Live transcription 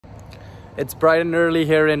It's bright and early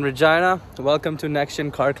here in Regina. Welcome to Next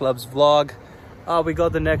Gen Car Club's vlog. We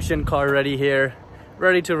got the Next Gen car ready here,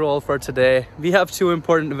 ready to roll for today. We have two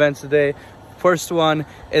important events today. First one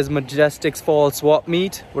is Majestics Fall Swap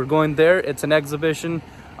Meet. We're going there. It's an exhibition.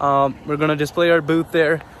 We're gonna display our booth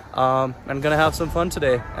there and gonna have some fun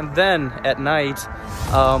today. And then at night,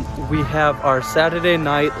 we have our Saturday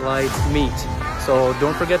Night Lights meet. So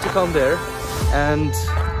don't forget to come there and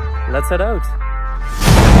let's head out.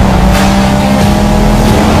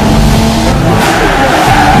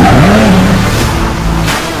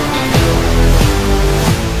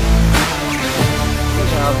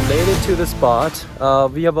 Made it to the spot.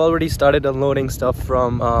 We have already started unloading stuff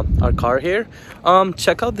from our car here.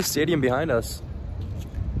 Check out the stadium behind us.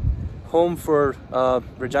 Home for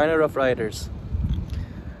Regina Rough Riders.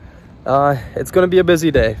 It's gonna be a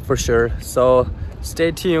busy day for sure, so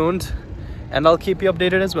stay tuned and I'll keep you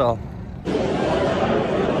updated as well.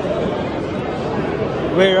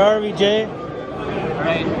 Where are we, Jay?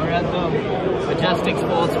 Alright, we're at the Majestics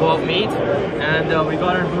Fall Swap Meet and we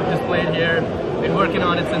got our booth displayed here. Been working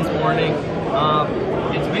on it since morning.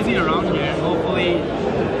 It's busy around here. Hopefully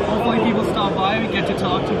people stop by. We get to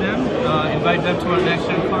talk to them, invite them to our Next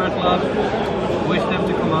Gen Car Club, wish them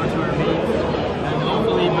to come out to our meet, and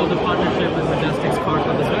hopefully build a partnership with Majestics Car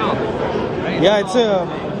Club as well. Right?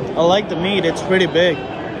 Yeah, I like the meet. It's pretty big.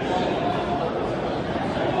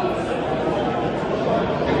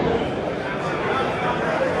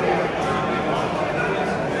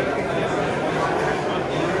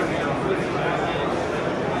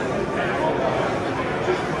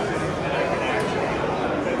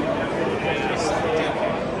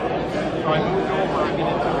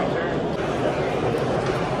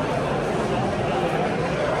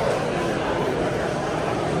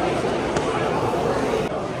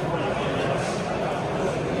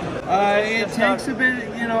 It takes a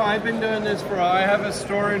bit, you know, I've been doing this for, I have a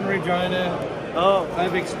store in Regina. Oh.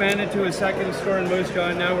 I've expanded to a second store in Moose Jaw,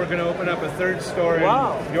 and now we're going to open up a third store in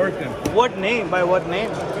Yorkton. What name? By what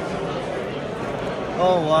name?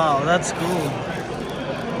 Oh, wow, that's cool.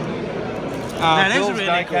 That is really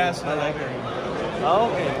cool. I like it.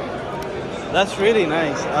 Oh, okay. That's really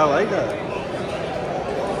nice. I like that.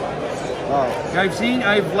 Wow.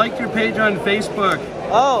 I've liked your page on Facebook.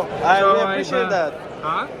 Oh, I appreciate that.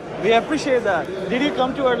 Huh? We appreciate that. Did you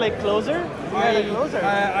come to our closer?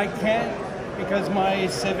 I can't because my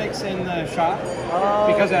Civic's in the shop.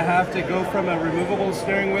 Because I have to go from a removable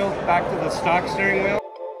steering wheel back to the stock steering wheel.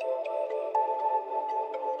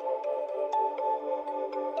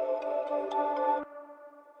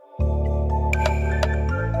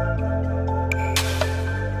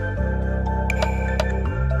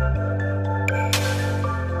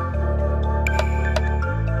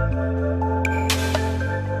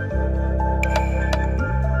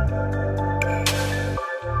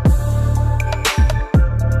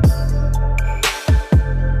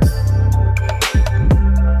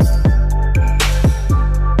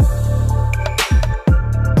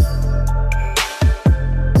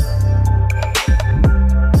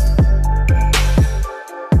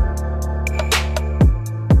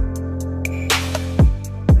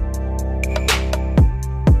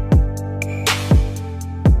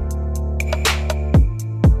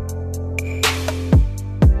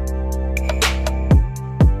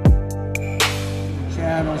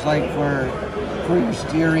 Like for cruise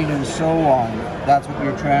steering and so on. That's what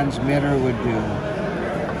your transmitter would do.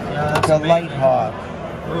 Yeah, it's a Light Hawk.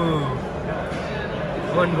 Ooh.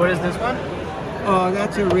 What is this one? Oh,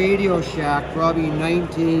 that's a Radio Shack, probably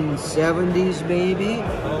 1970s maybe.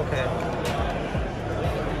 Okay.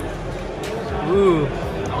 Ooh,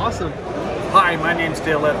 awesome. Hi, my name's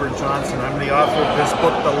Dale Edward Johnson. I'm the author of this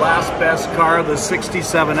book, The Last Best Car, the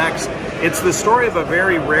 67X. It's the story of a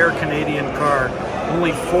very rare Canadian car.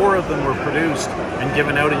 Only 4 of them were produced and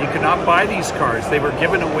given out, and you could not buy these cars. They were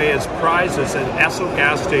given away as prizes at Esso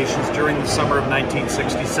gas stations during the summer of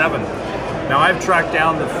 1967. Now I've tracked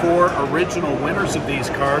down the 4 original winners of these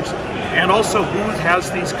cars and also who has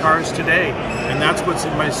these cars today. And that's what's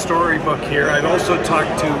in my storybook here. I've also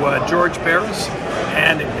talked to George Barris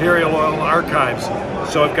and Imperial Oil Archives.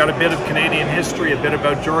 So I've got a bit of Canadian history, a bit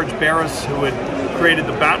about George Barris, who had created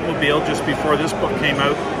the Batmobile just before this book came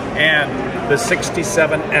out, and the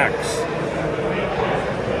 67X.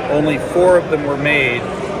 Only 4 of them were made,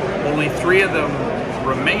 only 3 of them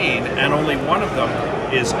remain, and only 1 of them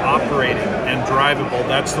is operating and drivable.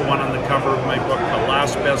 That's the one on the cover of my book, The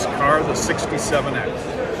Last Best Car, the 67X.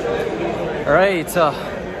 All right,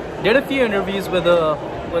 did a few interviews with a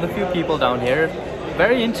few people down here.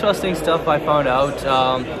 Very interesting stuff I found out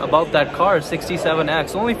about that car,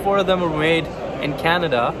 67X. Only 4 of them were made in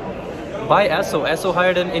Canada. by Esso. Esso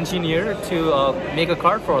hired an engineer to make a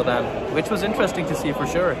car for them, which was interesting to see for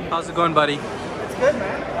sure. How's it going, buddy? It's good,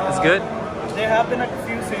 man. It's good? There have been a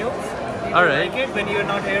few sales. People all right. like it when you're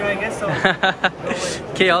not here, I guess. So.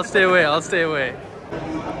 Okay, I'll stay away. I'll stay away.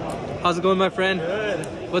 How's it going, my friend? Good.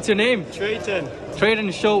 What's your name? Trayton.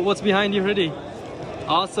 Trayton, show what's behind your hoodie.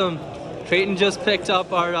 Awesome. Trayton just picked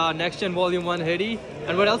up our Next Gen Volume 1 hoodie.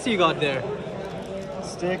 And what else you got there?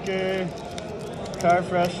 Sticker, car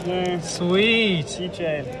freshener, Sweet.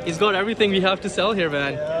 keychain. He's got everything we have to sell here,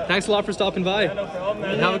 man. Yeah. Thanks a lot for stopping by. Yeah, no problem,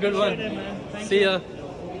 man. Have a good one. It, See ya.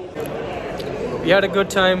 We had a good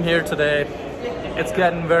time here today. It's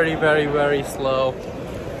getting very, very, very slow.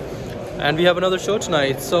 And we have another show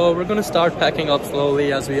tonight, so we're gonna start packing up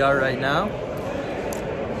slowly as we are right now.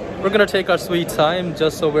 We're gonna take our sweet time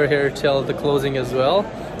just so we're here till the closing as well.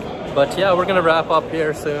 But yeah, we're gonna wrap up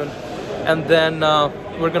here soon. And then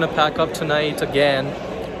we're gonna pack up tonight again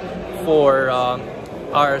for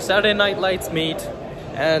our Saturday Night Lights meet.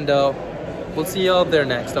 And we'll see you out there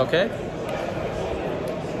next, okay?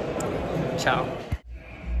 Ciao.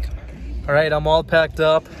 All right, I'm all packed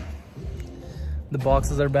up. The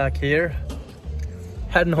boxes are back here.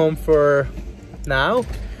 Heading home for now,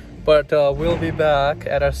 but we'll be back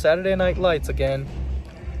at our Saturday Night Lights again.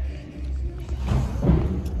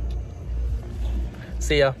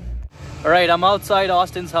 See ya. All right, I'm outside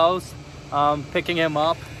Austin's house, picking him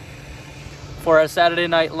up for our Saturday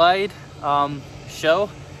Night Light show,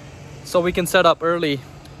 so we can set up early.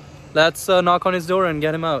 Let's knock on his door and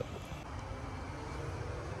get him out.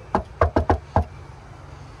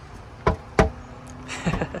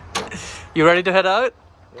 You ready to head out?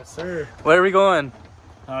 Yes, sir. Where are we going?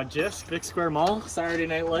 Just Vic Square Mall, Saturday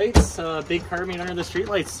Night Lights, big car meet under the street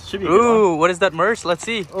lights. Should be a good Ooh, one. what is that merch? Let's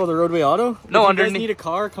see. Oh, the Roadway Auto? No, if underneath. you guys need a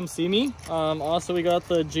car, come see me. Also, we got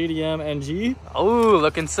the JDM NG. Ooh,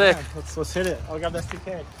 looking sick. Yeah, let's hit it. I'll grab that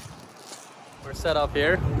SDK. We're set up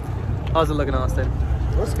here. How's it looking, Austin?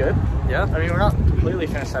 Looks good. Yeah? I mean, we're not completely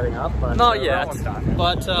finished setting up, but Not we're yet, almost done.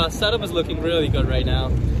 but setup is looking really good right now.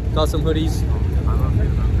 Got some hoodies,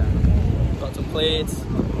 got some plates,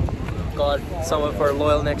 got some of our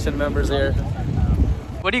loyal Next Gen members here.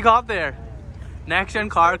 What do you got there? Next Gen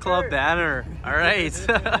Car Club banner. All right.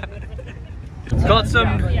 Got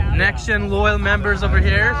some Next Gen loyal members over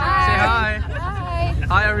here. Hi. Say hi. Hi.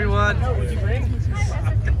 Hi, everyone.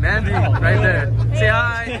 Mandy, right there. Say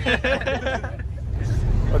hi.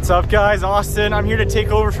 What's up, guys? Austin. I'm here to take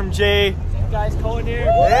over from Jay. Guys, Colin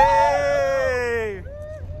here. Hey!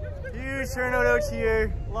 Huge turnout out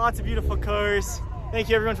here. Lots of beautiful cars. Thank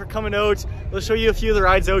you, everyone, for coming out. We'll show you a few of the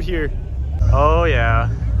rides out here. Oh, yeah.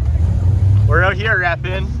 We're out here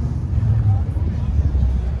repping.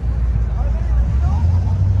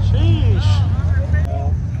 Sheesh.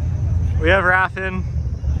 We have Raffin.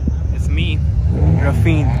 It's me,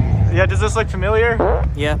 Rafin. Yeah, does this look familiar?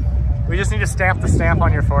 Yeah, We just need to stamp the stamp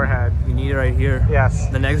on your forehead. you need it right here. Yes.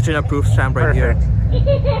 The Next Gen approved stamp right Perfect.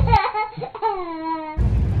 here.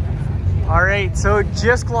 All right, so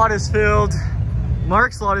Jeff's lot is filled,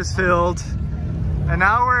 Mark's lot is filled, and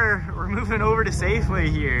now we're moving over to Safeway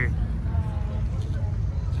here.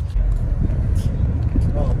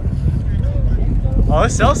 Oh,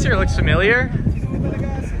 this Celsius looks familiar.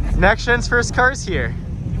 Next Gen's first car's here.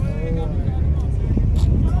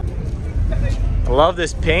 I love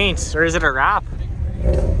this paint, or is it a wrap?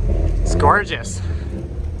 It's gorgeous.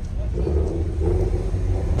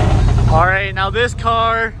 All right, now this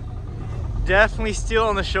car, definitely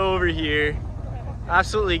stealing the show over here.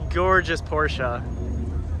 Absolutely gorgeous Porsche.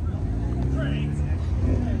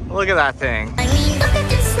 Look at that thing. I mean, look at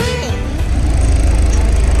this thing.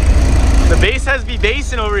 The bass has be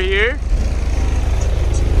bassing over here.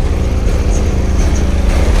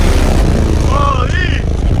 Holy!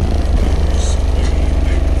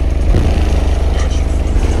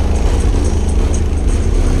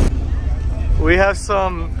 We have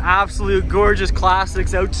some absolute gorgeous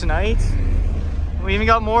classics out tonight. We even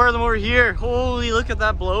got more of them over here. Holy, look at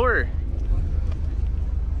that blower.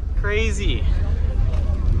 Crazy.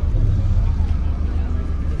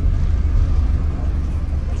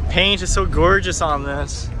 The paint is so gorgeous on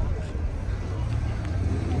this.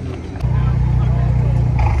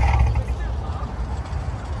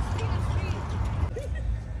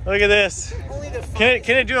 Look at this.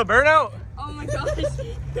 Can it do a burnout? Oh my gosh.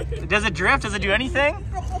 Does it drift? Does it do anything?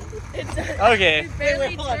 It's Okay.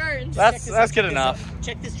 barely turns. That's good enough.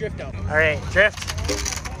 Check this drift out. All right, drift.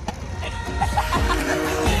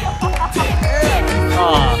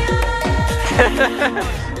 Aw.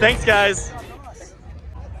 Thanks, guys.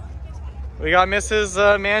 We got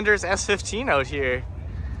Mrs. Mander's S15 out here.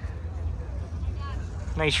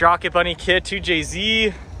 Nice Rocket Bunny kit,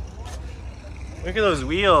 2JZ. Look at those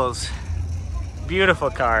wheels. Beautiful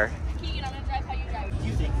car. Keegan, I'm gonna drive how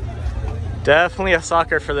you drive. Definitely a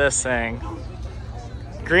sucker for this thing.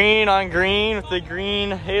 Green on green with the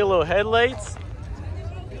green halo headlights.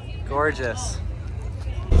 Gorgeous.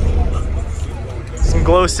 Some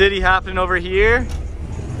Glow City happening over here.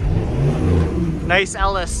 Nice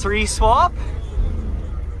LS3 swap.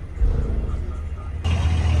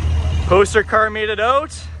 Poster car made it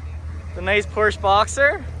out. The nice Porsche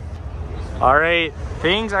Boxer. All right,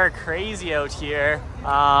 things are crazy out here.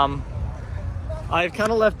 I've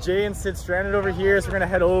kind of left Jay and Sid stranded over here, so we're gonna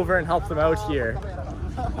head over and help them out here.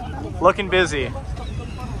 Looking busy.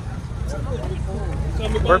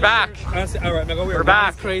 We're back. We're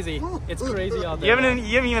back. It's crazy. It's crazy out there. You haven't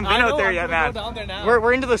even been out there yet, man. Down there now.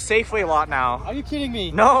 We're into the Safeway lot now. Are you kidding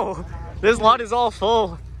me? No, this lot is all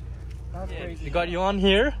full. We got you on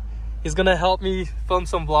here. He's gonna help me film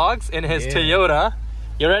some vlogs in his Toyota.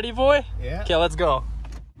 You ready, boy? Yeah. Okay, let's go.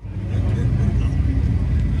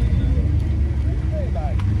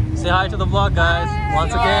 Say hi to the vlog, guys. Hi.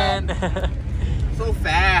 Once again. So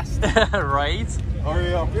fast. Right?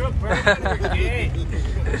 Hurry up.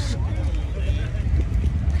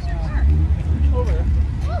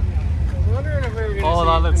 Oh,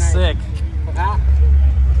 that looks sick.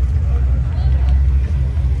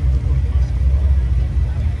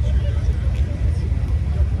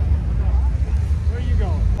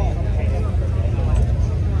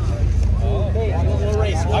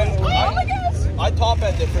 I top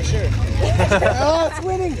ended for sure. Oh, it's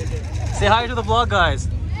winning. Say hi to the vlog, guys.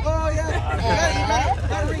 Oh yeah.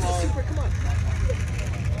 That race is super. Come on.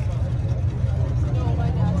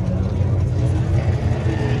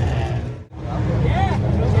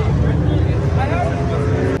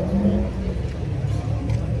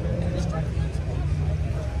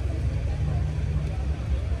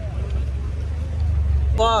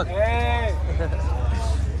 Vlog. Hey.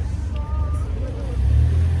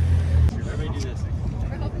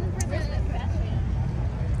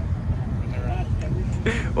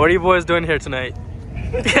 What are you boys doing here tonight?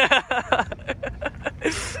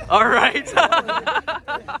 All right.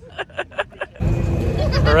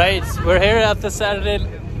 All right, we're here at the Saturday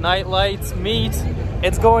Night Lights meet.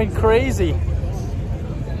 It's going crazy.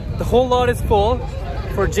 The whole lot is full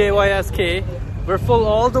for JYSK. We're full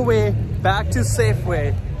all the way back to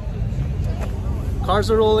Safeway. Cars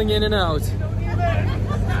are rolling in and out.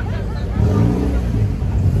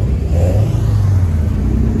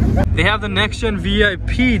 They have the Next Gen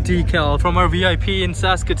VIP decal from our VIP in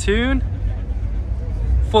Saskatoon.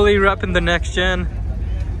 Fully repping the Next Gen.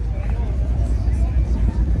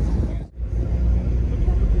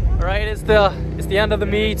 All right, it's the end of the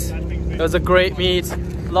meet. It was a great meet. A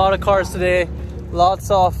lot of cars today. Lots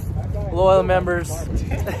of loyal members. All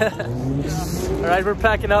right, we're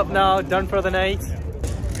packing up now. Done for the night.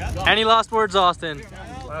 Any last words, Austin?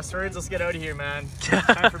 Last words, let's get out of here, man.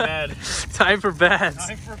 Time for bed. Time for bed.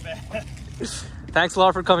 Time for bed. Thanks a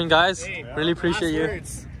lot for coming, guys. Hey, really appreciate you.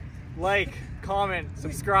 Words. Like, comment,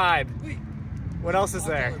 subscribe. What else is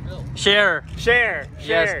there? Share. Share.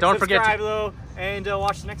 Yes, don't forget to- subscribe though, and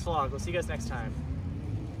watch the next vlog. We'll see you guys next time.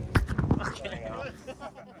 Okay.